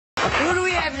Who do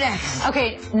we have next?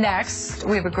 Okay, next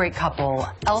we have a great couple,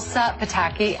 Elsa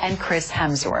Pataki and Chris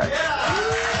Hemsworth.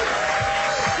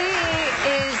 She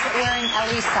is wearing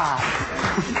Elisa.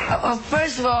 Well,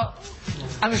 first of all,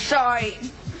 I'm sorry.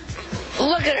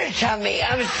 Look at her tummy.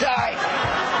 I'm sorry.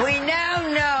 We now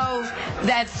know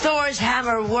that Thor's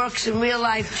hammer works in real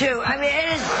life, too. I mean,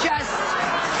 it is just...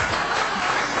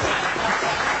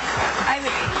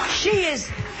 she is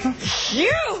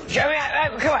huge. I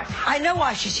mean, come on. I know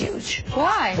why she's huge.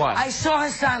 Why? Why? I saw her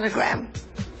sonogram.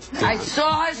 I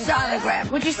saw her sonogram.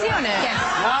 What'd you see on it? Yes.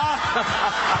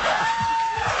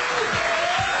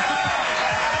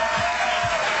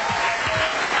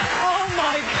 Oh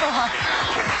my God.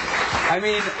 I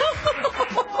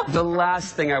mean, the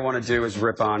last thing I want to do is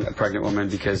rip on a pregnant woman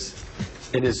because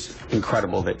it is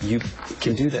incredible that you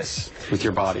can do this with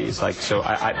your body. It's like, so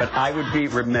but I would be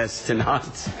remiss to not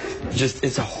just,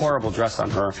 it's a horrible dress on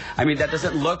her. I mean, that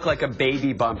doesn't look like a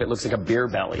baby bump. It looks like a beer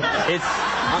belly.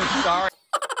 I'm sorry.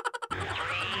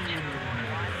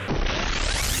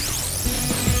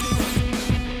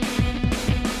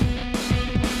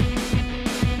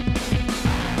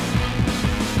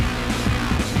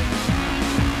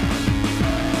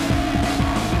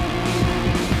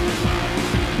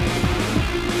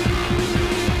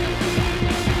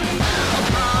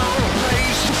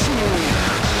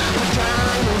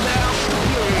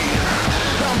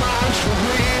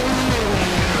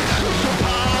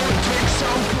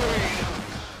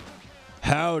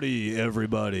 Howdy,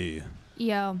 everybody.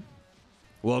 Yo.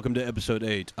 Welcome to episode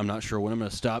 8. I'm not sure when I'm going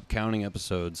to stop counting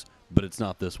episodes, but it's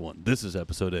not this one. This is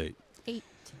episode 8. 8.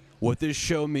 What this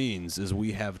show means is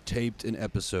we have taped an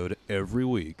episode every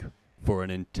week for an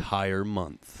entire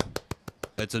month.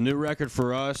 It's a new record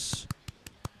for us.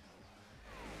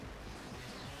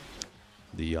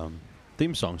 The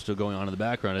theme song's still going on in the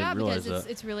background. I Yeah, didn't realize because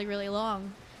that. it's really, really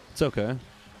long. It's okay.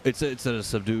 It's at a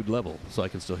subdued level, so I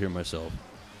can still hear myself.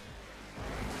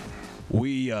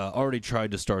 We already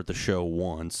tried to start the show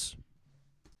once,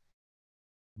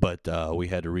 but we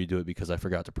had to redo it because I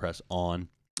forgot to press on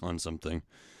something.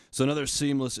 So another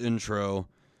seamless intro.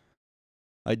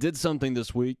 I did something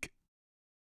this week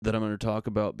that I'm going to talk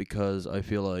about because I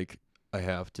feel like I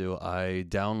have to. I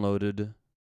downloaded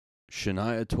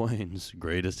Shania Twain's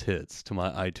greatest hits to my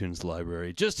iTunes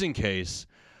library just in case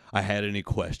I had any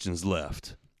questions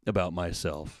left about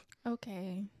myself.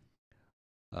 Okay.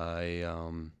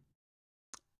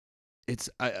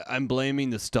 I'm blaming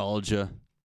nostalgia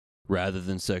rather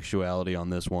than sexuality on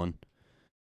this one,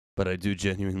 but I do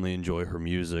genuinely enjoy her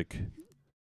music.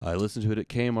 I listened to it at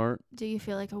Kmart. Do you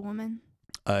feel like a woman?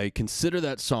 I consider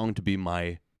that song to be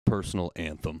my personal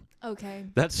anthem. Okay.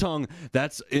 That song,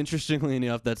 that's interestingly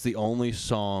enough, that's the only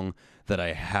song that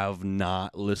I have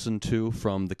not listened to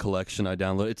from the collection I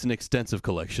downloaded. It's an extensive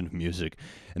collection of music,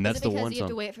 and that's Is it the one because you have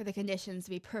to song. wait for the conditions to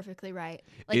be perfectly right?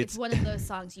 Like it's one of those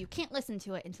songs you can't listen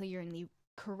to it until you're in the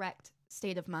correct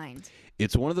state of mind.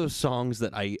 It's one of those songs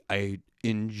that I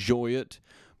enjoy it,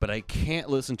 but I can't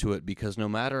listen to it because no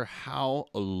matter how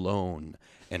alone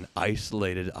and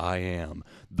isolated I am,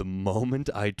 the moment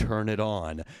I turn it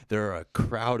on, there are a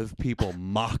crowd of people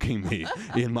mocking me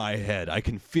in my head. I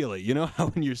can feel it. You know how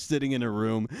when you're sitting in a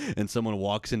room and someone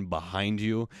walks in behind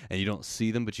you and you don't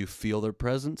see them, but you feel their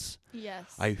presence? Yes.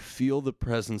 I feel the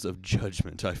presence of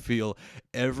judgment. I feel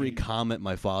every comment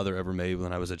my father ever made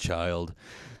when I was a child.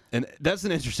 And that's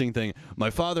an interesting thing. My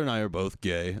father and I are both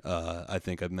gay. I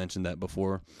think I've mentioned that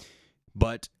before.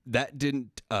 But that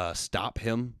didn't stop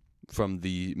him from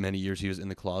the many years he was in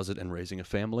the closet and raising a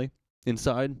family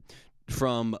inside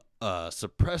from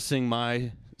suppressing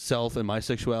myself and my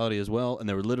sexuality as well. And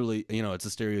they were literally, it's a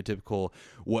stereotypical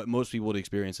what most people would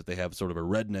experience if they have sort of a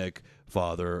redneck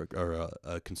father or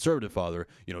a conservative father.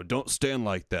 Don't stand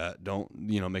like that. Don't,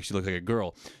 makes you look like a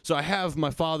girl. So I have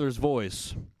my father's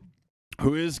voice,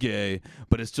 who is gay,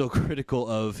 but is still critical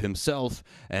of himself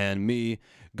and me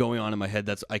going on in my head.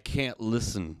 I can't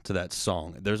listen to that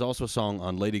song. There's also a song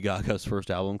on Lady Gaga's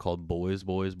first album called Boys,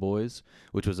 Boys, Boys,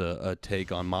 which was a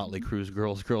take on Motley Crue's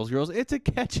Girls, Girls, Girls. It's a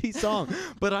catchy song,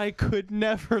 but I could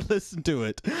never listen to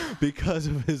it because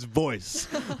of his voice,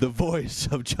 the voice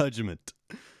of judgment.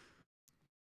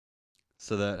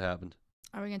 So that happened.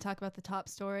 Are we going to talk about the top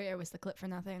story, or was the clip for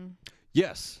nothing?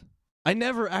 Yes. I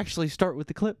never actually start with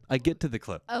the clip. I get to the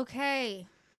clip. Okay.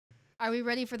 Are we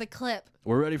ready for the clip?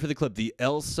 We're ready for the clip. The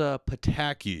Elsa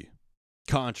Pataki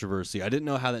controversy. I didn't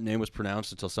know how that name was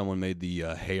pronounced until someone made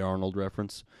the Hey Arnold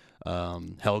reference.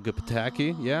 Helga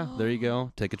Pataki. Yeah, there you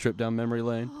go. Take a trip down memory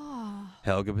lane.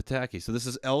 Helga Pataki. So this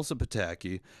is Elsa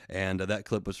Pataki, and that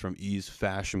clip was from E's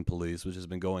Fashion Police, which has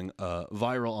been going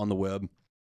viral on the web.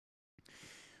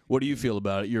 What do you feel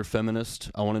about it? You're a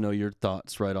feminist. I want to know your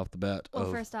thoughts right off the bat.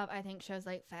 Well, first off, I think shows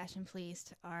like Fashion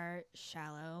Police are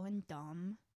shallow and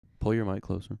dumb. Pull your mic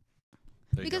closer.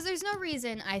 Because there's no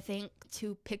reason, I think,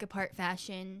 to pick apart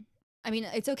fashion. I mean,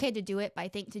 it's okay to do it, but I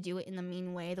think to do it in the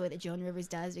mean way, the way that Joan Rivers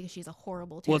does, because she's a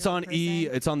horrible. Well, it's on person.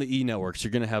 It's on the E networks.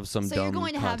 You're gonna have some so dumb you're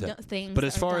going to content. have things. But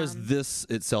as far dumb. as this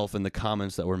itself and the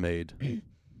comments that were made,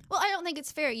 well, I don't think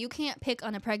it's fair. You can't pick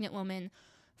on a pregnant woman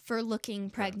for looking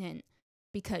pregnant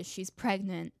because she's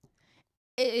pregnant.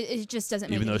 It just doesn't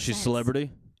make even though any she's sense.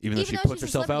 celebrity, even though she she's puts a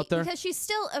herself out celebrity, there, because she's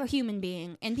still a human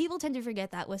being, and people tend to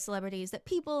forget that with celebrities, that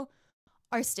people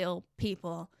are still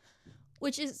people,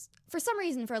 which is for some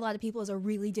reason for a lot of people is a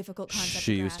really difficult concept.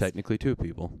 she to was grasp. technically two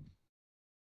people.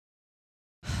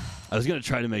 I was gonna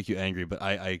try to make you angry, but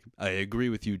I agree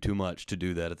with you too much to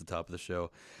do that at the top of the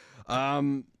show.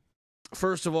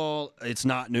 First of all, it's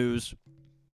not news.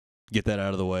 Get that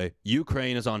out of the way.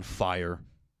 Ukraine is on fire.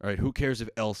 All right, who cares if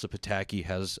Elsa Pataki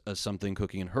has something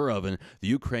cooking in her oven? The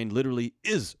Ukraine literally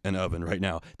is an oven right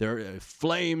now. There are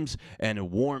flames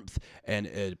and warmth and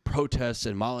protests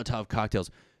and Molotov cocktails.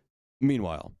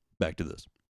 Meanwhile, back to this.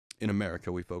 In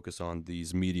America, we focus on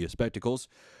these media spectacles.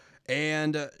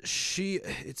 And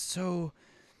it's so...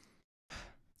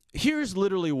 Here's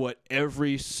literally what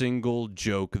every single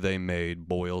joke they made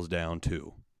boils down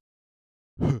to.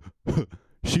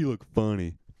 She looked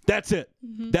funny. That's it.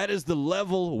 Mm-hmm. That is the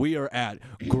level we are at.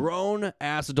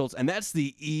 Grown-ass adults. And that's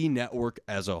the E network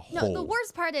as a whole. No, the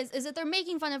worst part is that they're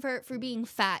making fun of her for being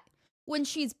fat when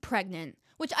she's pregnant,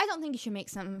 which I don't think you should make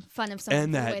some fun of someone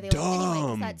And for the way that they look anyway, 'cause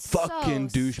dumb that's fucking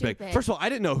so douchebag. stupid. First of all, I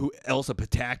didn't know who Elsa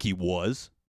Pataki was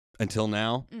until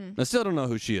now. I still don't know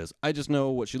who she is. I just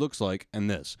know what she looks like and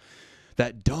this.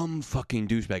 That dumb fucking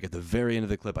douchebag at the very end of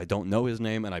the clip, I don't know his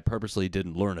name, and I purposely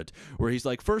didn't learn it, where he's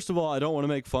like, first of all, I don't want to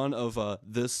make fun of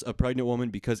this pregnant woman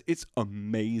because it's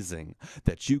amazing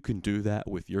that you can do that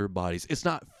with your bodies. It's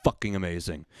not fucking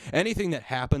amazing. Anything that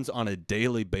happens on a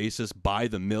daily basis by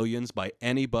the millions, by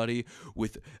anybody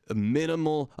with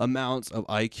minimal amounts of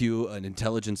IQ and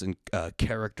intelligence and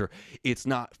character, it's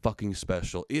not fucking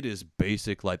special. It is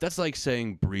basic life. That's like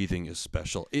saying breathing is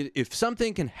special. If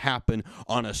something can happen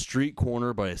on a street corner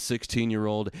by a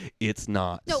 16-year-old, it's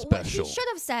not No, special. what she should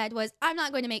have said was, I'm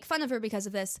not going to make fun of her because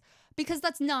of this, because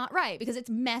that's not right, because it's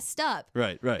messed up.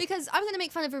 Right. Because I'm going to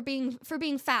make fun of her for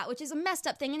being fat, which is a messed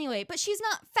up thing anyway, but she's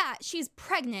not fat, she's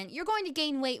pregnant. You're going to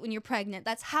gain weight when you're pregnant.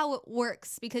 That's how it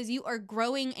works, because you are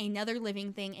growing another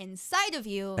living thing inside of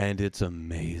you. And it's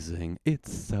amazing.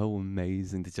 It's so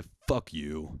amazing that fuck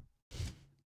you.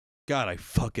 God, I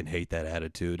fucking hate that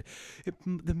attitude.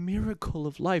 The miracle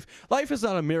of life. Life is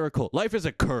not a miracle. Life is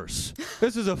a curse.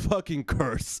 This is a fucking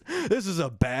curse. This is a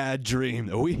bad dream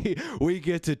that we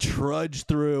get to trudge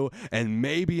through, and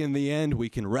maybe in the end we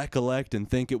can recollect and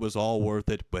think it was all worth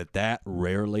it, but that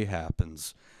rarely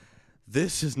happens.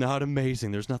 This is not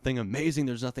amazing. There's nothing amazing.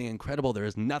 There's nothing incredible. There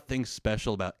is nothing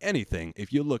special about anything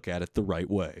if you look at it the right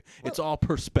way. It's all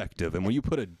perspective. And when you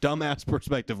put a dumbass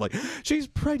perspective like, she's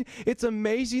pregnant, it's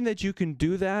amazing that you can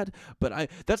do that. But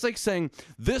that's like saying,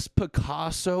 this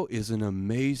Picasso is an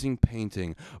amazing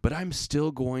painting, but I'm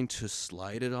still going to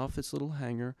slide it off its little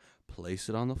hanger, place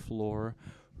it on the floor,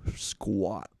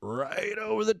 squat right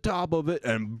over the top of it,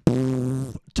 and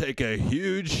take a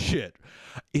huge shit.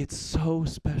 It's so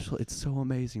special. It's so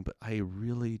amazing, but I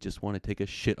really just want to take a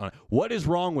shit on it. What is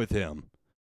wrong with him?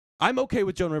 I'm okay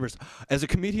with Joan Rivers. As a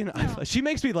comedian, she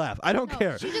makes me laugh. I don't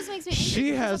care. She just makes me angry. She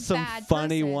has some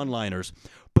funny one-liners,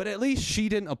 but at least she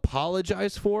didn't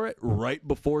apologize for it right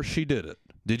before she did it.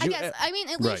 Did you? I mean,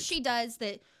 at least she does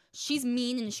that. She's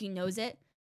mean and she knows it,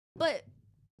 but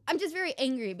I'm just very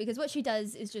angry because what she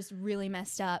does is just really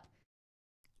messed up.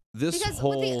 This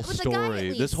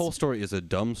whole story is a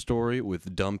dumb story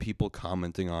with dumb people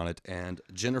commenting on it. And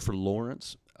Jennifer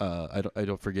Lawrence, I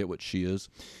don't forget what she is,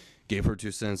 gave her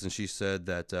 2 cents, and she said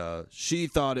that she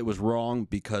thought it was wrong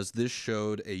because this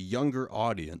showed a younger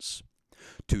audience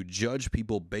to judge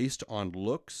people based on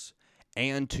looks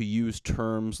and to use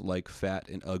terms like fat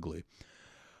and ugly.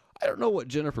 I don't know what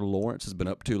Jennifer Lawrence has been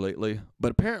up to lately,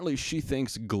 but apparently she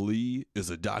thinks Glee is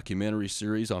a documentary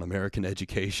series on American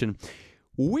education.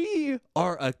 We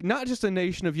are not just a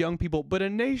nation of young people, but a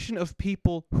nation of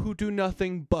people who do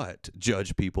nothing but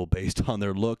judge people based on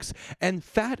their looks. And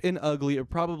fat and ugly are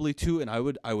probably two, and I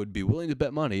would be willing to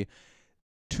bet money,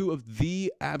 two of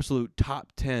the absolute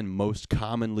top 10 most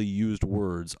commonly used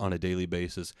words on a daily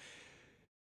basis.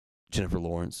 Jennifer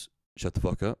Lawrence, shut the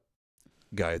fuck up.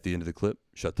 Guy at the end of the clip,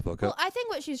 shut the fuck up. Well, I think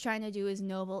what she's trying to do is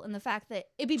noble in the fact that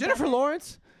it'd be Jennifer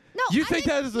Lawrence? No, You I think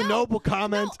that is a noble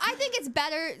comment? No, I think it's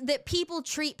better that people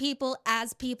treat people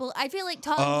as people. I feel like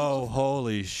talking Oh, people.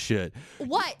 holy shit.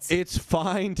 What? It's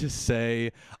fine to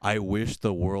say, I wish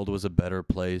the world was a better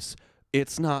place.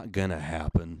 It's not gonna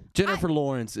happen. Jennifer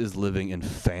Lawrence is living in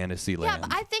fantasy land. Yeah,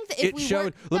 but I think that if we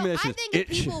work, I think if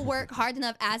people work hard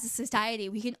enough as a society,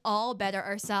 we can all better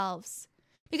ourselves.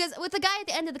 Because with the guy at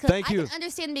the end of the clip, I can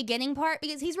understand the beginning part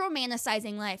because he's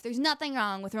romanticizing life. There's nothing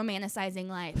wrong with romanticizing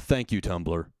life. Thank you,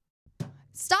 Tumblr.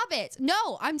 Stop it.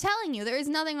 No, I'm telling you, there is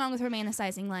nothing wrong with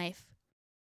romanticizing life.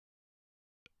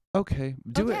 Okay,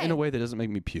 do it in a way that doesn't make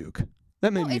me puke.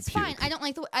 That made me it's puke. fine. I don't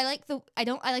like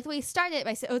the way he started it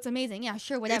by saying, "Oh, it's amazing." Yeah,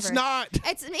 sure, whatever. It's not.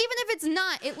 It's even if it's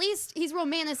not. At least he's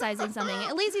romanticizing something.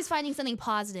 At least he's finding something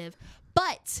positive.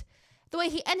 But the way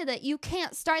he ended it, you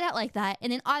can't start out like that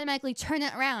and then automatically turn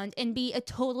it around and be a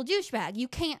total douchebag. You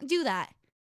can't do that.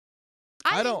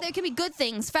 I think there can be good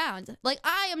things found. Like,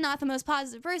 I am not the most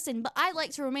positive person, but I like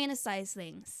to romanticize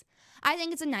things. I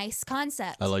think it's a nice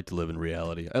concept. I like to live in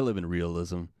reality. I live in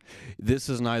realism. This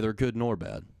is neither good nor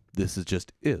bad. This is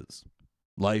just is.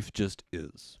 Life just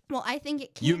is. Well, I think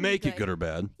it can You be make good. it good or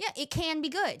bad. Yeah, it can be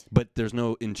good. But there's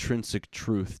no intrinsic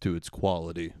truth to its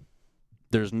quality.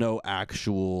 There's no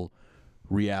actual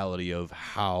reality of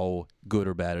how good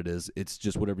or bad it is. It's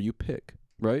just whatever you pick,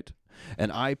 right?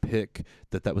 And I pick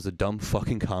that was a dumb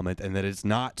fucking comment and that it's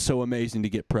not so amazing to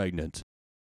get pregnant.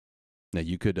 Now,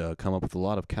 you could come up with a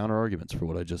lot of counter arguments for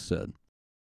what I just said.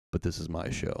 But this is my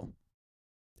show.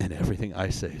 And everything I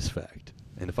say is fact.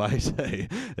 And if I say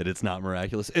that it's not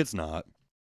miraculous, it's not.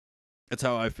 It's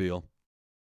how I feel.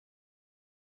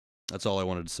 That's all I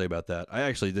wanted to say about that. I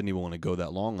actually didn't even want to go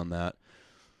that long on that.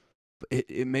 But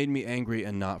it made me angry,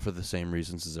 and not for the same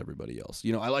reasons as everybody else.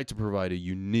 You know, I like to provide a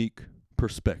unique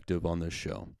perspective on this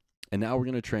show. And now we're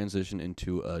going to transition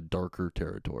into a darker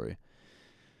territory.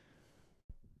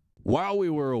 While we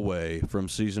were away from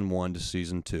season 1 to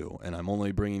season 2, and I'm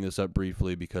only bringing this up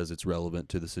briefly because it's relevant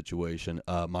to the situation,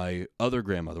 my other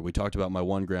grandmother, we talked about my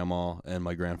one grandma and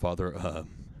my grandfather,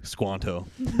 Squanto,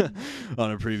 on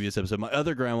a previous episode. My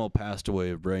other grandma passed away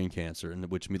of brain cancer,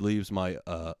 and which leaves my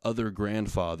other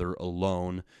grandfather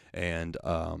alone and,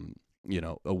 a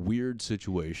weird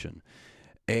situation.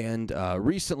 And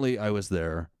recently I was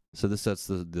there, so this sets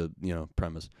the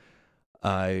premise.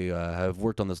 I have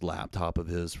worked on this laptop of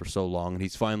his for so long, and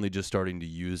he's finally just starting to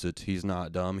use it. He's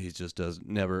not dumb. He just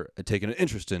never taken an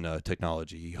interest in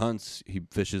technology. He hunts, he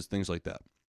fishes, things like that.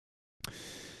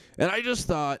 And I just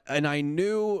thought, and I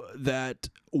knew that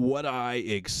what I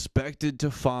expected to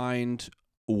find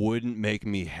wouldn't make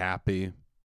me happy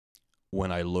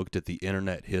when I looked at the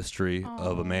internet history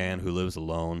of a man who lives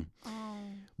alone.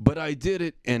 But I did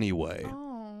it anyway.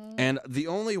 And the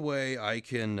only way I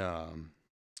can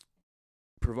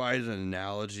provide an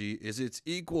analogy is it's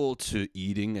equal to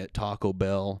eating at Taco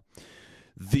Bell.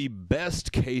 The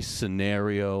best case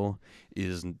scenario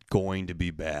is going to be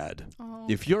bad.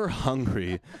 If you're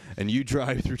hungry and you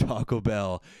drive through Taco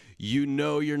Bell, you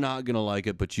know you're not going to like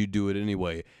it, but you do it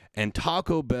anyway. And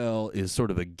Taco Bell is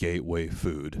sort of a gateway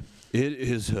food.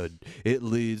 It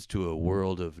leads to a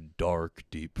world of dark,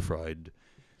 deep-fried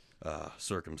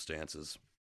circumstances.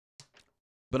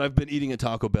 But I've been eating at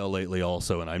Taco Bell lately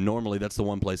also, and that's the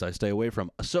one place I stay away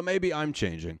from. So maybe I'm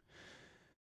changing.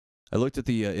 I looked at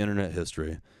the internet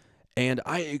history, and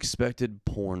I expected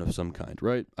porn of some kind,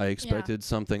 right? I expected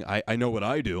something. I know what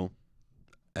I do,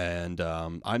 and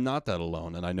I'm not that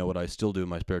alone, and I know what I still do in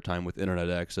my spare time with internet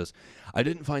access. I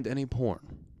didn't find any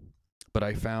porn, but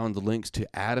I found the links to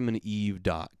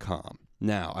adamandeve.com.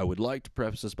 Now, I would like to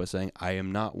preface this by saying I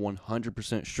am not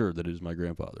 100% sure that it is my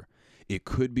grandfather. It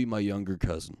could be my younger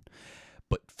cousin.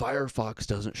 But Firefox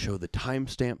doesn't show the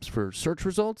timestamps for search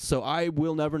results, so I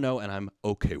will never know, and I'm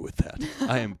okay with that.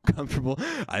 I am comfortable.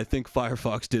 I think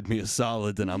Firefox did me a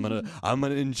solid, and I'm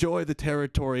gonna enjoy the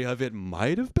territory of it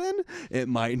might have been, it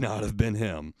might not have been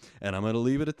him. And I'm gonna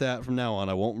leave it at that from now on.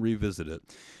 I won't revisit it.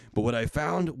 But what I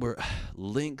found were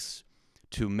links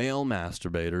to male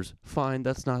masturbators. Fine,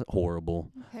 that's not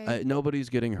horrible. Okay. Nobody's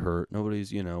getting hurt.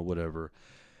 Nobody's, whatever.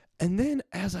 And then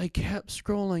as I kept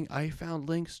scrolling, I found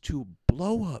links to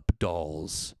blow-up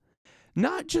dolls.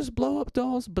 Not just blow-up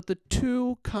dolls, but the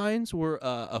two kinds were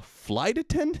a flight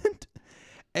attendant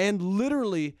and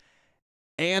literally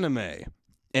anime.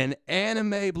 An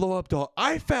anime blow-up doll.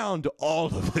 I found all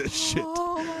of this shit.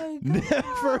 Oh my God.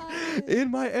 Never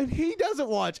and he doesn't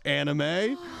watch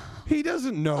anime. He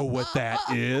doesn't know what that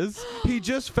is. He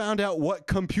just found out what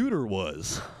computer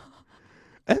was.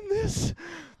 And this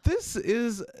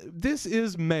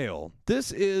is male.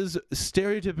 This is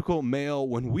stereotypical male.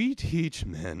 When we teach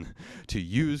men to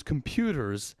use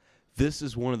computers, this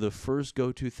is one of the first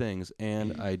go-to things,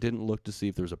 and I didn't look to see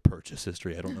if there's a purchase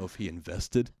history. I don't know if he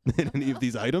invested in any of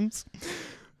these items.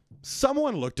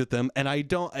 Someone looked at them, and I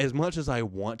don't, as much as I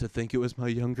want to think it was my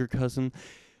younger cousin,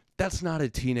 that's not a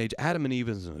teenage. Adam and Eve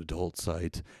is an adult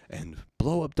site, and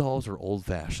blow-up dolls are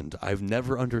old-fashioned. I've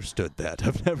never understood that.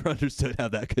 I've never understood how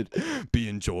that could be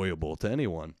enjoyable to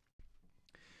anyone.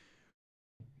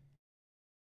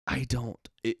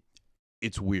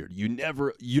 It's weird.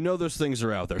 You know those things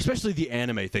are out there, especially the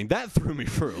anime thing. That threw me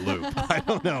for a loop. I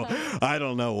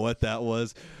don't know what that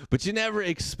was, but you never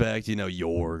expect,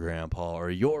 your grandpa or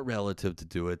your relative to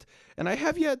do it. And I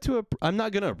have yet to, I'm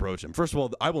not going to approach him. First of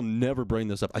all, I will never bring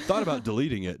this up. I thought about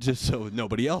deleting it just so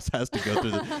nobody else has to go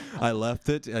through I left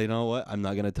it. You know what? I'm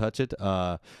not going to touch it.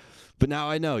 But now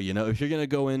I know, if you're going to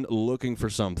go in looking for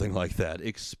something like that,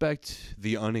 expect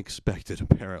the unexpected,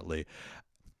 apparently.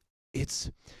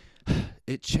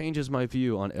 It changes my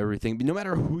view on everything. No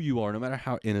matter who you are, no matter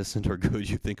how innocent or good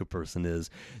you think a person is,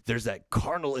 there's that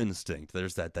carnal instinct.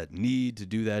 There's that need to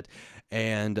do that.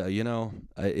 And,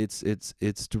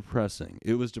 it's depressing.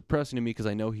 It was depressing to me because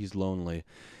I know he's lonely.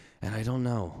 And I don't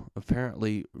know.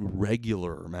 Apparently,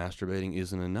 regular masturbating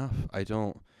isn't enough.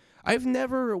 I've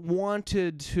never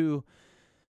wanted to...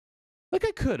 Like,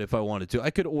 I could if I wanted to. I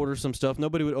could order some stuff.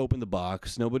 Nobody would open the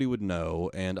box. Nobody would know,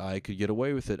 and I could get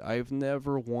away with it. I've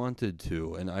never wanted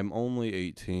to, and I'm only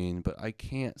 18, but I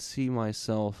can't see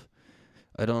myself.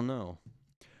 I don't know.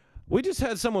 We just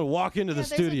had someone walk into the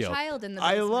studio. There's a child in the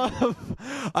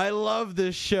basement. I love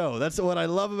this show. That's what I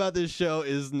love about this show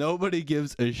is nobody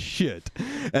gives a shit.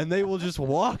 And they will just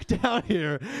walk down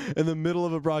here in the middle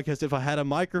of a broadcast. If I had a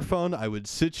microphone, I would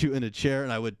sit you in a chair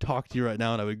and I would talk to you right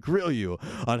now and I would grill you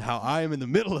on how I am in the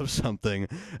middle of something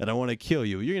and I want to kill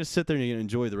you. You're going to sit there and you're going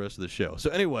to enjoy the rest of the show.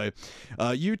 So anyway,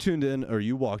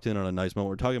 you walked in on a nice moment.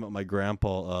 We're talking about my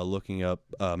grandpa looking up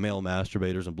male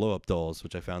masturbators and blow-up dolls,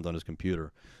 which I found on his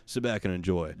computer. Sit back and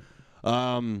enjoy.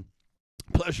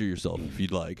 Pleasure yourself if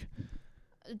you'd like.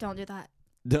 Don't do that.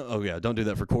 Don't do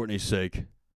that for Courtney's sake.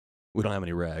 We don't have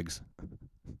any rags.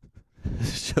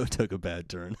 This show took a bad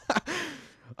turn.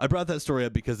 I brought that story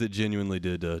up because it genuinely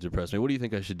did depress me. What do you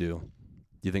think I should do?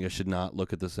 Do you think I should not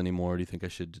look at this anymore? Do you think I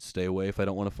should stay away if I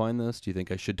don't want to find this? Do you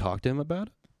think I should talk to him about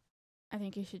it? I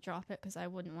think you should drop it because I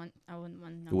wouldn't want.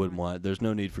 You wouldn't want. There's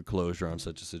no need for closure on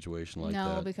such a situation like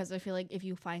that. No, because I feel like if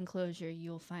you find closure,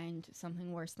 you'll find something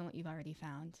worse than what you've already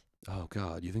found. Oh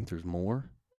God, you think there's more?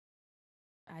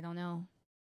 I don't know.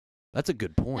 That's a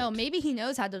good point. No, maybe he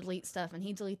knows how to delete stuff and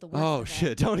he delete the worst. Oh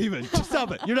shit! Don't even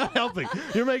stop it. You're not helping.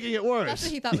 You're making it worse. That's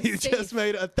what he thought was you safe. Just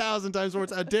made 1,000 times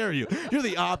worse. How dare you? You're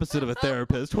the opposite of a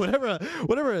therapist.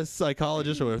 Whatever a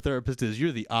psychologist or a therapist is,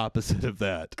 you're the opposite of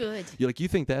that. Good. You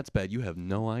think that's bad? You have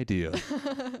no idea.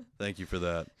 Thank you for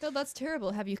that. No, that's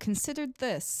terrible. Have you considered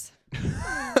this?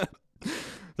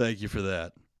 Thank you for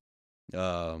that.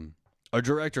 Our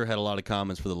director had a lot of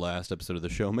comments for the last episode of the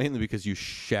show, mainly because you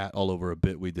shat all over a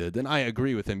bit we did. And I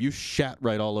agree with him. You shat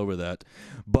right all over that.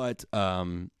 But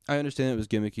I understand it was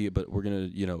gimmicky, but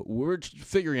we're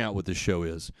figuring out what this show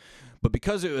is. But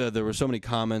because there were so many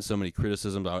comments, so many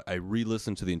criticisms, I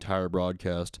re-listened to the entire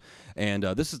broadcast. And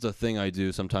this is the thing I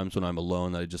do sometimes when I'm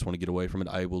alone that I just want to get away from it.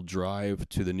 I will drive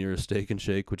to the nearest Steak and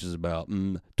Shake, which is about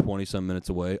 20-some minutes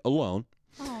away, alone.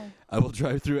 Oh. I will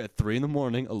drive through at 3 a.m.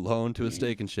 alone to a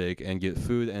Steak and Shake and get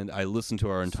food, and I listened to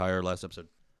our entire last episode.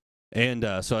 And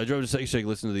so I drove to Steak and Shake,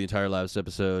 listened to the entire last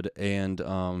episode, and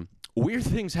weird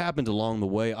things happened along the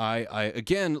way. I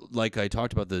again, like I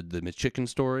talked about the McChicken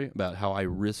story, about how I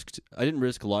didn't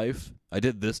risk life. I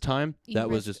did this time. That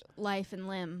was just life and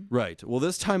limb. Right. Well,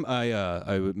 this time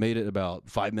I made it about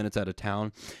 5 minutes out of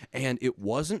town, and it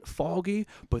wasn't foggy,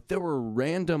 but there were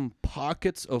random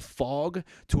pockets of fog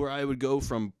to where I would go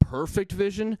from perfect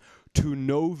vision to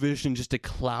no vision, just a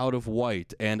cloud of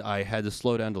white, and I had to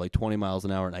slow down to like 20 miles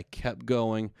an hour, and I kept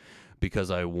going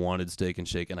because I wanted Steak and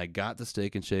Shake, and I got the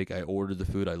Steak and Shake. I ordered the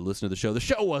food. I listened to the show. The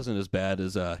show wasn't as bad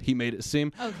as he made it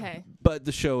seem. Okay. But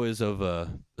the show is of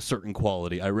a certain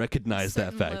quality. I recognize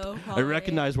that fact. I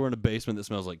recognize we're in a basement that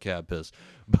smells like cat piss.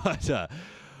 But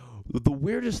the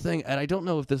weirdest thing, and I don't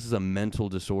know if this is a mental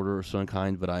disorder of some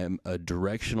kind, but I am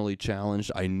directionally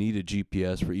challenged. I need a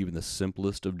GPS for even the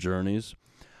simplest of journeys.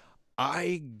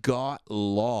 I got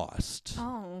lost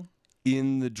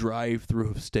in the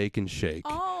drive-thru of Steak and Shake.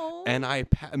 And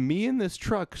me and this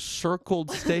truck circled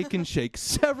Steak and Shake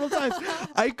several times.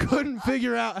 I couldn't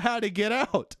figure out how to get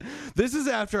out. This is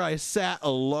after I sat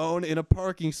alone in a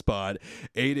parking spot,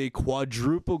 ate a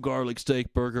quadruple garlic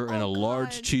steak burger and a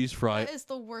large cheese fry. That is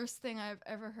the worst thing I've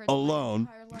ever heard alone. in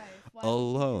my entire life. Why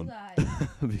Alone. would you do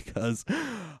that? Because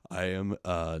I am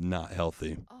not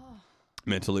healthy.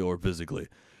 mentally or physically.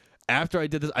 After I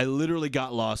did this, I literally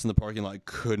got lost in the parking lot,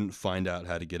 couldn't find out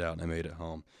how to get out, and I made it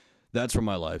home. That's where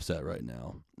my life's at right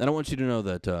now. And I want you to know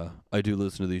that I do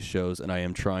listen to these shows, and I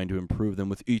am trying to improve them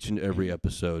with each and every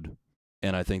episode.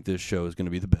 And I think this show is going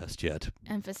to be the best yet.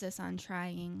 Emphasis on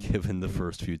trying. Given the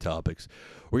first few topics.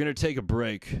 We're going to take a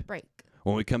break.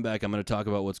 When we come back, I'm going to talk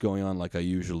about what's going on like I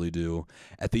usually do.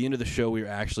 At the end of the show, we're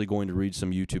actually going to read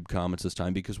some YouTube comments this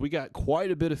time because we got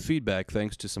quite a bit of feedback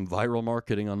thanks to some viral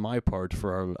marketing on my part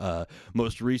for our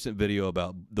most recent video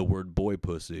about the word boy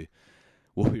pussy.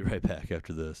 We'll be right back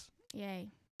after this. Yay.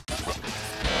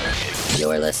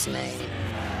 You're listening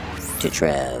to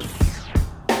Trev.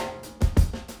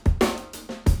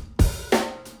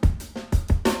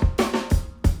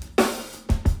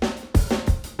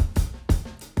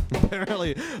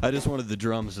 Apparently, I just wanted the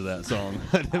drums to that song.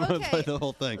 I didn't want to play the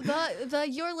whole thing. The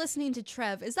you're listening to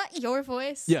Trev. Is that your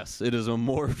voice? Yes, it is a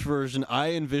morphed version.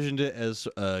 I envisioned it as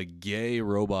a gay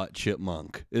robot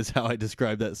chipmunk, is how I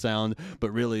describe that sound.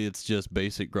 But really, it's just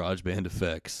basic GarageBand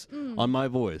effects on my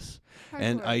voice.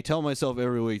 And I tell myself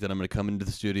every week that I'm going to come into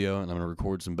the studio and I'm going to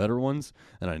record some better ones,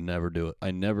 and I never do it.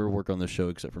 I never work on the show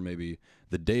except for maybe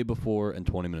the day before and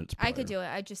 20 minutes prior. I could do it.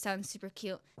 I just sound super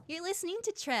cute. You're listening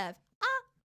to Trev.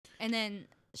 And then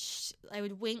I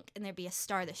would wink, and there'd be a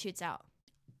star that shoots out.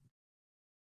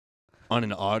 On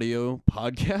an audio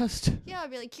podcast? Yeah,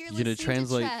 I'd be like, you're going to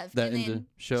translate to Trev, that into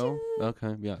show?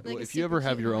 Okay, yeah. Like well, a if you ever super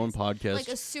have cute your own noise. podcast, Like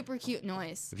a super cute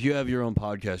noise. if you have your own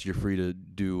podcast, you're free to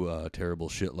do terrible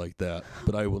shit like that.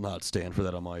 But I will not stand for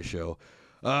that on my show.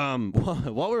 While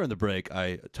we were in the break,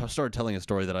 I started telling a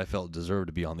story that I felt deserved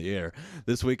to be on the air.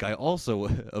 This week, I also,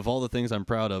 of all the things I'm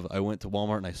proud of, I went to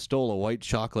Walmart and I stole a white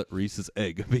chocolate Reese's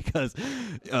egg because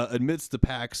amidst the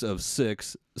packs of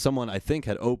 6, someone I think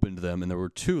had opened them and there were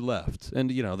 2 left.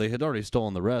 And, you know, they had already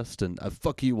stolen the rest. And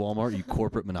fuck you, Walmart, you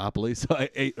corporate monopoly. So I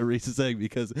ate a Reese's egg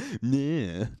because,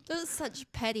 nah. That was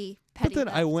such petty But then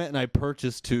theft. I went and I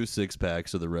purchased 2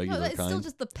 6-packs of the No, regular that's kind. still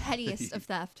just the pettiest of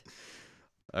theft.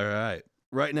 All right.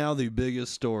 Right now, the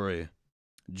biggest story.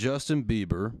 Justin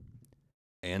Bieber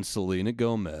and Selena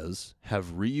Gomez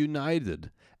have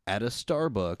reunited at a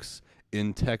Starbucks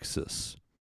in Texas.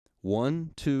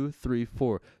 1, 2, 3,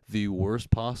 4. The worst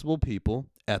possible people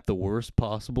at the worst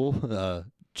possible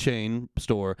chain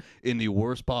store in the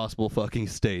worst possible fucking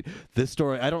state. This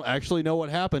story, I don't actually know what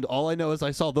happened. All I know is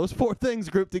I saw those 4 things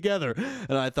grouped together,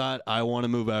 and I thought, I want to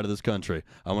move out of this country.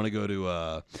 I want to go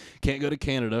to, can't go to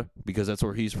Canada, because that's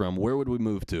where he's from. Where would we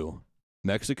move to?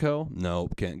 Mexico?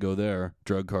 Nope, can't go there.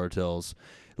 Drug cartels.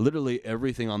 Literally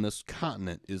everything on this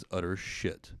continent is utter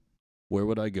shit. Where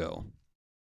would I go?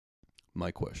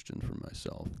 My question for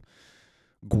myself.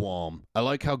 Guam. I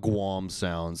like how Guam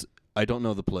sounds. I don't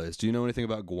know the place. Do you know anything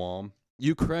about Guam?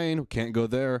 Ukraine, can't go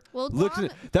there. Well, Look, Guam-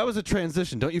 that was a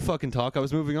transition. Don't you fucking talk. I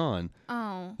was moving on.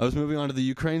 Oh. I was moving on to the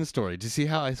Ukraine story. Do you see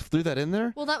how I threw that in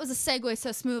there? Well, that was a segue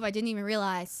so smooth I didn't even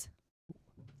realize.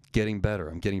 Getting better.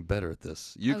 I'm getting better at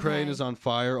this. Ukraine Okay. is on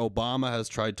fire. Obama has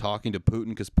tried talking to Putin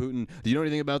because Putin... Do you know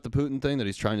anything about the Putin thing, that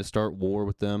he's trying to start war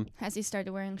with them? Has he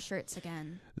started wearing shirts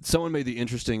again? Someone made the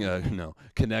interesting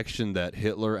connection that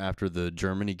Hitler, after the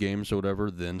Germany games or whatever,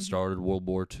 then started World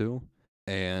War II.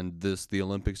 And the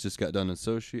Olympics just got done in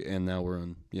Sochi, and now we're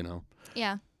in,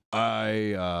 Yeah.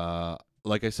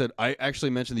 Like I said, I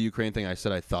actually mentioned the Ukraine thing. I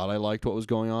said I thought I liked what was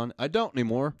going on. I don't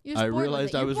anymore. You're just I bored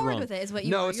realized with it. I You're was bored wrong. with it is what you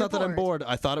No, are. it's You're not that I'm bored.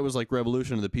 I thought it was like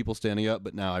revolution of the people standing up,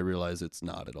 but now I realize it's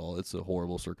not at all. It's a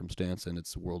horrible circumstance, and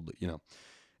it's worldly,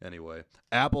 Anyway,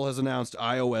 Apple has announced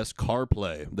iOS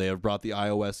CarPlay. They have brought the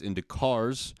iOS into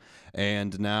cars,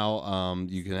 and now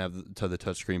you can have the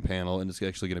touchscreen panel, and it's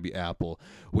actually going to be Apple.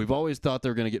 We've always thought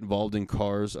they're going to get involved in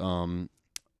cars,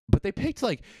 but they picked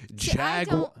like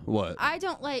Jaguar. What? I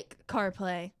don't like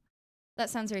CarPlay. That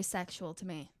sounds very sexual to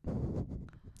me.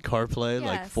 CarPlay,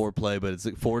 like Yes. foreplay, but it's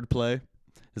like Ford Play.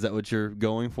 Is that what you're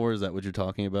going for? Is that what you're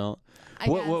talking about? I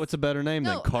guess. What's a better name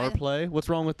No, than CarPlay? What's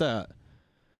wrong with that?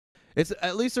 It's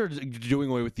at least they're doing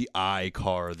away with the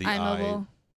iCar, the iMobile.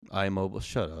 iMobile.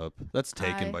 Shut up. That's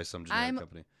taken I- by some generic I'm-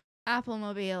 company. Apple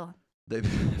Mobile. They I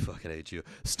fucking hate you.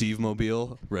 Steve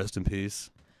Mobile, rest in peace.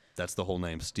 That's the whole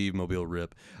name. Steve Mobile,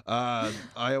 rip.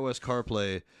 iOS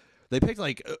CarPlay. They picked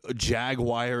like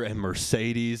Jaguar and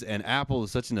Mercedes, and Apple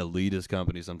is such an elitist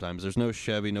company sometimes. There's no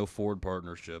Chevy, no Ford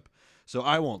partnership. So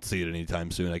I won't see it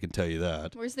anytime soon, I can tell you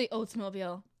that. Where's the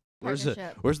Oldsmobile Where's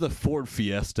partnership? where's the Ford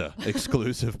Fiesta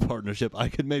exclusive partnership? I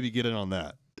could maybe get in on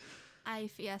that.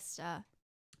 iFiesta.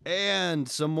 And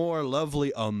some more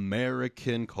lovely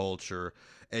American culture.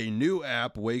 A new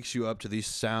app wakes you up to the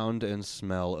sound and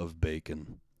smell of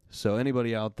bacon. So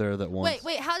anybody out there that wants...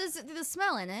 Wait, how does it do the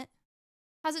smell in it?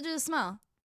 How's it do the smell?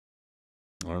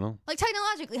 I don't know. Like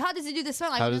technologically, how does it do the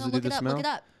smell? How I'm does gonna it do look the it up. smell? Look it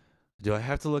up. Do I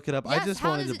have to look it up? Yes, I just how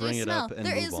wanted does to bring do it smell? up and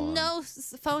There move is on. no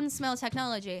phone smell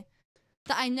technology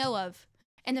that I know of,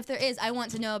 and if there is, I want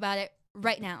to know about it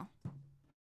right now.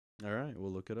 All right,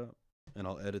 we'll look it up, and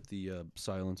I'll edit the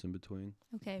silence in between.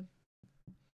 Okay.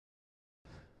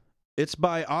 It's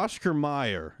by Oscar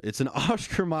Mayer. It's an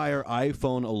Oscar Mayer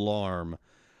iPhone alarm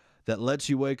that lets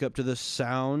you wake up to the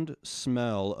sound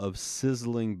smell of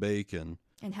sizzling bacon.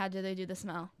 And how do they do the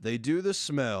smell? They do the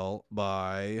smell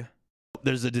by...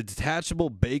 There's a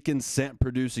detachable bacon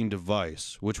scent-producing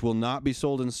device, which will not be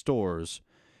sold in stores,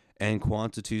 and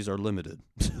quantities are limited.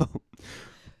 So,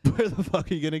 where the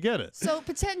fuck are you going to get it? So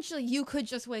potentially you could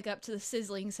just wake up to the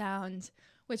sizzling sound,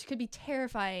 which could be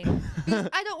terrifying. Because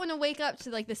I don't want to wake up to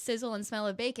like the sizzle and smell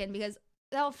of bacon because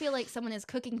that'll feel like someone is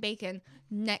cooking bacon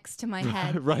next to my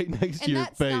head. Right next to And your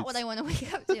that's face. not what I want to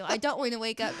wake up to. I don't want to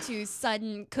wake up to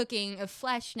sudden cooking of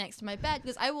flesh next to my bed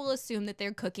because I will assume that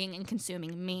they're cooking and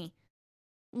consuming me.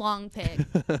 Long pig.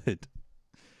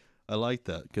 I like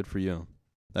that. Good for you.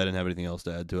 I didn't have anything else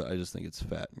to add to it. I just think it's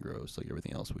fat and gross, like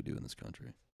everything else we do in this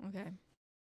country. Okay.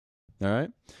 All right?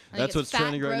 I That's think what's it's fat,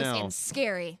 trending right gross, now. and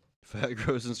scary. Fat,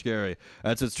 gross, and scary.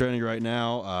 That's what's trending right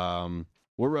now.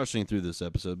 We're rushing through this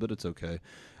episode, but it's okay.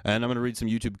 And I'm going to read some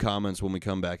YouTube comments when we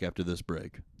come back after this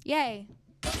break. Yay.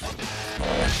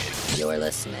 You're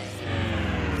listening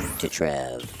to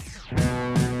Trev.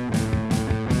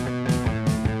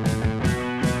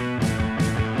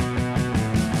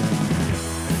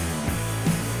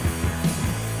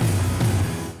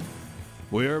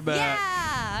 We're back.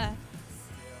 Yeah.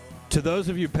 To those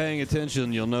of you paying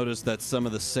attention, you'll notice that some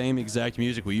of the same exact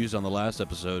music we used on the last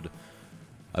episode,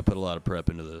 I put a lot of prep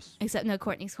into this. Except no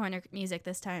Courtney's Corner music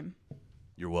this time.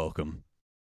 You're welcome.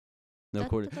 No, Da,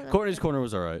 Courtney. da, da, da, Courtney's da. Corner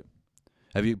was all right.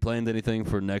 Have you planned anything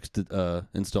for next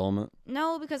installment?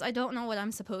 No, because I don't know what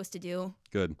I'm supposed to do.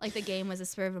 Good. Like the game was a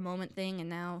spur of a moment thing, and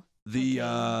now The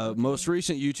Okay. most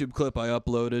recent YouTube clip I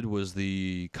uploaded was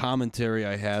the commentary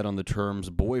I had on the terms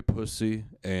boy pussy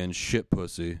and shit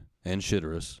pussy and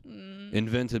shitterous,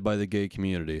 invented by the gay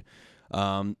community.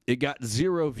 It got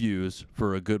 0 views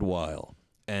for a good while.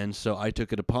 And so I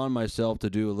took it upon myself to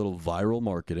do a little viral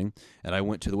marketing, and I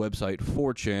went to the website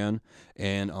 4chan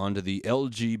and onto the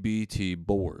LGBT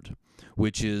board,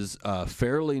 which is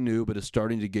fairly new but is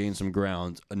starting to gain some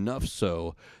ground, enough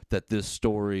so that this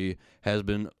story has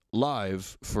been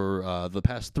live for the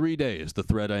past 3 days. The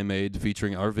thread I made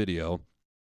featuring our video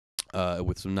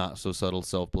with some not-so-subtle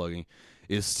self-plugging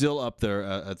is still up there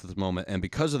at this moment, and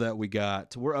because of that,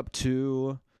 we're up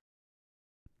to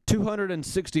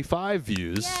 265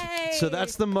 views. Yay! So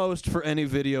that's the most for any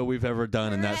video we've ever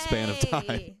done in that span of time.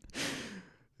 Hooray!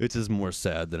 It is more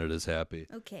sad than it is happy.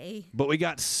 Okay. But we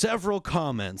got several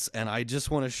comments, and I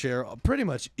just want to share pretty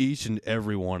much each and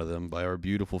every one of them by our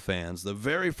beautiful fans. The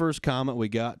very first comment we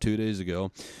got 2 days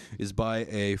ago is by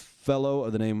a fellow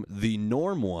of the name The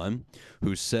Norm One,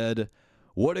 who said,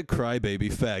 "What a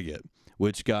crybaby faggot,"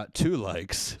 which got 2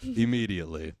 likes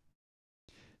immediately.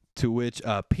 To which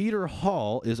Peter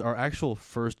Hall is our actual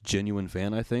first genuine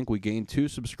fan, I think. We gained 2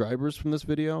 subscribers from this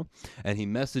video, and he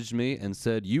messaged me and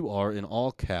said, "You are, in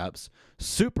all caps,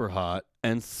 super hot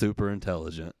and super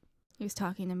intelligent." He was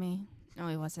talking to me. No,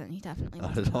 he wasn't. He definitely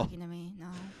Not wasn't at all. talking to me. No.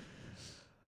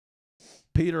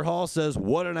 Peter Hall says,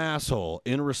 "What an asshole,"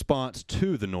 in response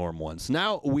to the Norm Ones.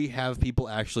 Now we have people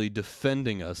actually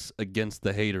defending us against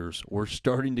the haters. We're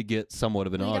starting to get somewhat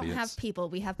of an We audience. don't have people.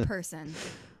 We have person.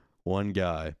 One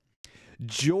guy.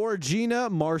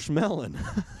 Georgina Marshmelon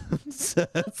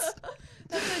says,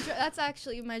 That's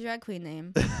actually my drag queen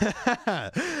name.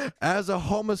 "As a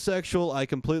homosexual, I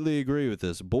completely agree with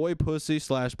this. Boy pussy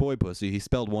 / boy pussy," he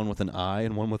spelled one with an I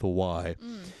and one with a Y.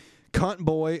 "Cunt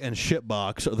boy and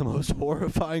shitbox are the most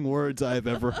horrifying words I have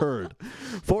ever heard.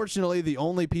 Fortunately, the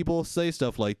only people who say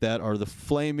stuff like that are the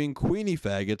flaming queenie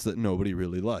faggots that nobody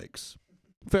really likes."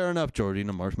 Fair enough,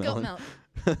 Georgina Goat Marshmelon. milk.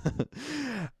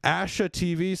 Asha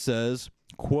TV says,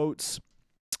 quotes,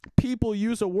 "People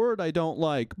use a word I don't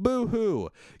like. Boo-hoo.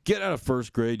 Get out of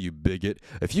first grade, you bigot.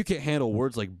 If you can't handle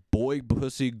words like boy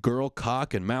pussy, girl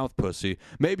cock, and mouth pussy,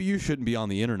 maybe you shouldn't be on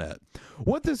the internet."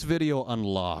 What this video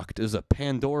unlocked is a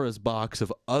Pandora's box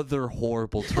of other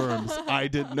horrible terms I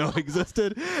didn't know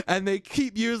existed, and they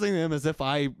keep using them as if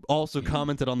I also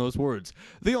commented on those words.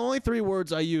 The only 3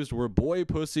 words I used were boy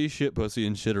pussy, shit pussy,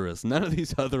 and shitterous. None of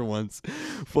these other ones.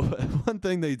 One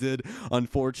thing they did on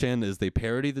 4chan is they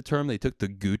parodied the term. They took the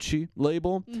Gucci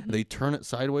label. They turn it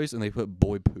sideways and they put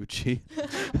Boy Poochie.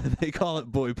 They call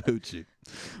it Boy Poochie,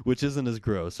 which isn't as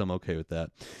gross. I'm okay with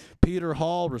that. Peter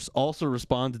Hall also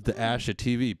responded to Asha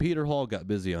TV. Peter Hall got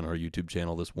busy on our YouTube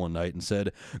channel this one night and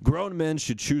said, "Grown men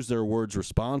should choose their words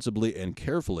responsibly and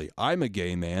carefully. I'm a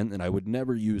gay man, and I would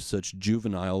never use such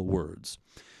juvenile words."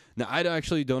 Now, I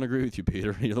actually don't agree with you,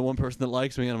 Peter. You're the one person that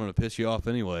likes me, and I'm going to piss you off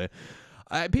anyway.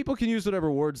 People can use whatever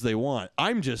words they want.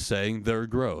 I'm just saying they're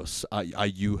gross.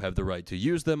 You have the right to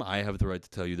use them. I have the right to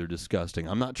tell you they're disgusting.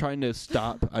 I'm not trying to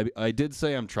stop. I did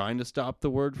say I'm trying to stop the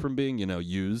word from being,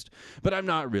 used, but I'm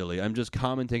not really. I'm just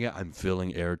commenting it. I'm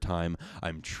filling airtime.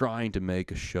 I'm trying to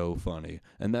make a show funny,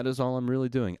 and that is all I'm really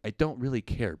doing. I don't really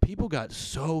care. People got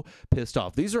so pissed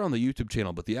off. These are on the YouTube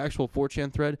channel, but the actual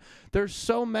 4chan thread, they're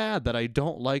so mad that I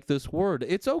don't like this word.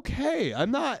 It's okay.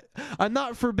 I'm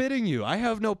not forbidding you. I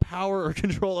have no power or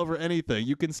control over anything.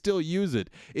 You can still use it.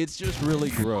 It's just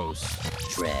really gross.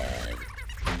 Trev.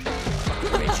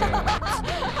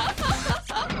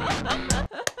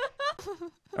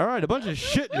 All right, a bunch of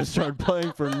shit just started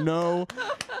playing for no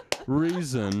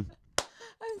reason.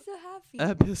 I'm so happy.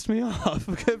 That pissed me off.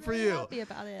 Good for I'm you. happy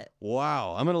about it.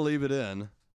 Wow, I'm gonna leave it in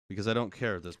because I don't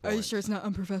care at this point. Are you sure it's not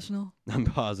unprofessional? I'm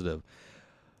positive.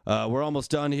 We're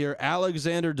almost done here.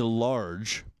 Alexander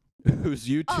DeLarge, whose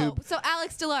YouTube... Oh, so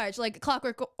Alex DeLarge, like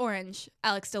Clockwork Orange,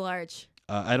 Alex DeLarge.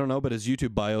 I don't know, but his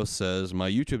YouTube bio says,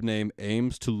 "My YouTube name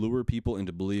aims to lure people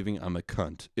into believing I'm a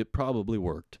cunt." It probably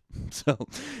worked. So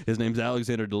his name's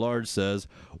Alexander DeLarge says,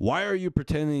 "Why are you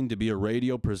pretending to be a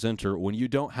radio presenter when you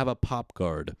don't have a pop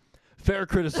guard?" Fair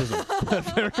criticism.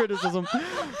 Fair criticism.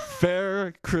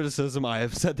 Fair criticism. I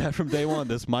have said that from day one.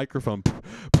 This microphone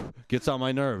gets on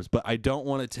my nerves, but I don't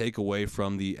want to take away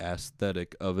from the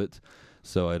aesthetic of it,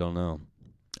 so I don't know.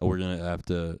 We're going to have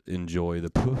to enjoy the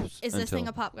poofs. Is this thing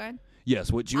a pop guard?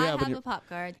 Yes, what you I have have in a pop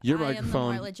guard. your I am the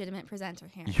microphone- more legitimate presenter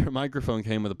here. your microphone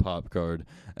came with a pop guard,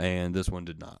 and this one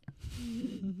did not.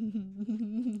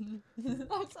 I'm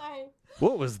sorry.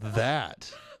 What was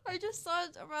that? I just thought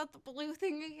about the blue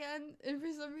thing again, and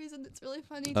for some reason it's really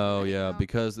funny. Oh, yeah,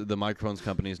 because the microphones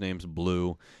company's name's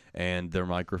Blue, and their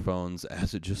microphones,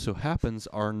 as it just so happens,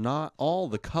 are not all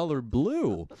the color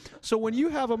blue. So when you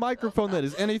have a microphone that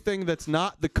is anything that's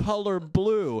not the color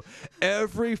blue,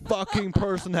 every fucking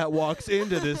person that walks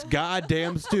into this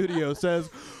goddamn studio says,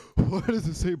 "Why does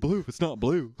it say blue if it's not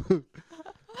blue?"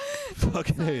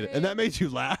 Fucking hate it. And that made you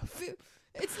laugh.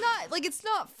 It's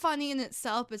not funny in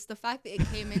itself. It's the fact that it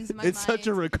came into my mind. It's such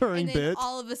a recurring and then bit.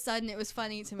 all of a sudden it was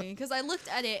funny to me because I looked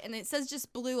at it and it says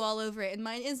just blue all over it, and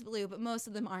mine is blue, but most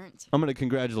of them aren't. I'm going to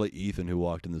congratulate Ethan, who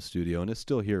walked in the studio and is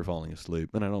still here falling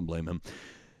asleep, and I don't blame him.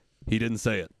 He didn't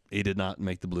say it. He did not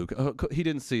make the blue. He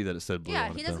didn't see that it said blue. Yeah,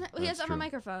 on he it, doesn't. though. He That's doesn't have true. a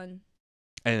microphone.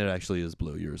 And it actually is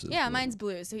blue. Yours is Yeah, blue. mine's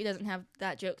blue, so he doesn't have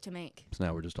that joke to make. So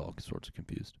now we're just all sorts of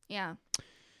confused. Yeah.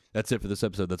 That's it for this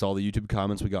episode. That's all the YouTube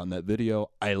comments we got in that video.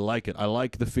 I like it. I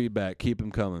like the feedback. Keep them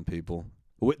coming, people.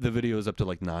 The video is up to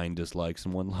like 9 dislikes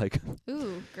and 1 like.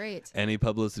 Ooh, great. Any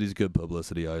publicity is good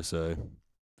publicity, I say.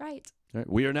 Right. All right,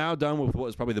 we are now done with what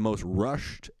is probably the most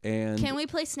rushed and... Can we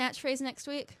play Snatch Phrase next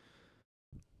week?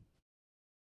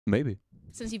 Maybe.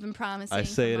 Since you've been promising. I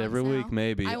say it for every months week. now.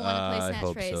 Maybe. I want to play I Snatch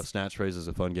hope Phrase. so. Snatch Phrase is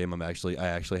a fun game. I actually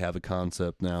have a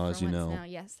concept now, as For you once know. now.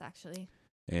 Yes, actually.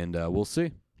 And we'll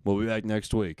see. We'll be back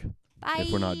next week. Bye.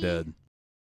 If we're not dead.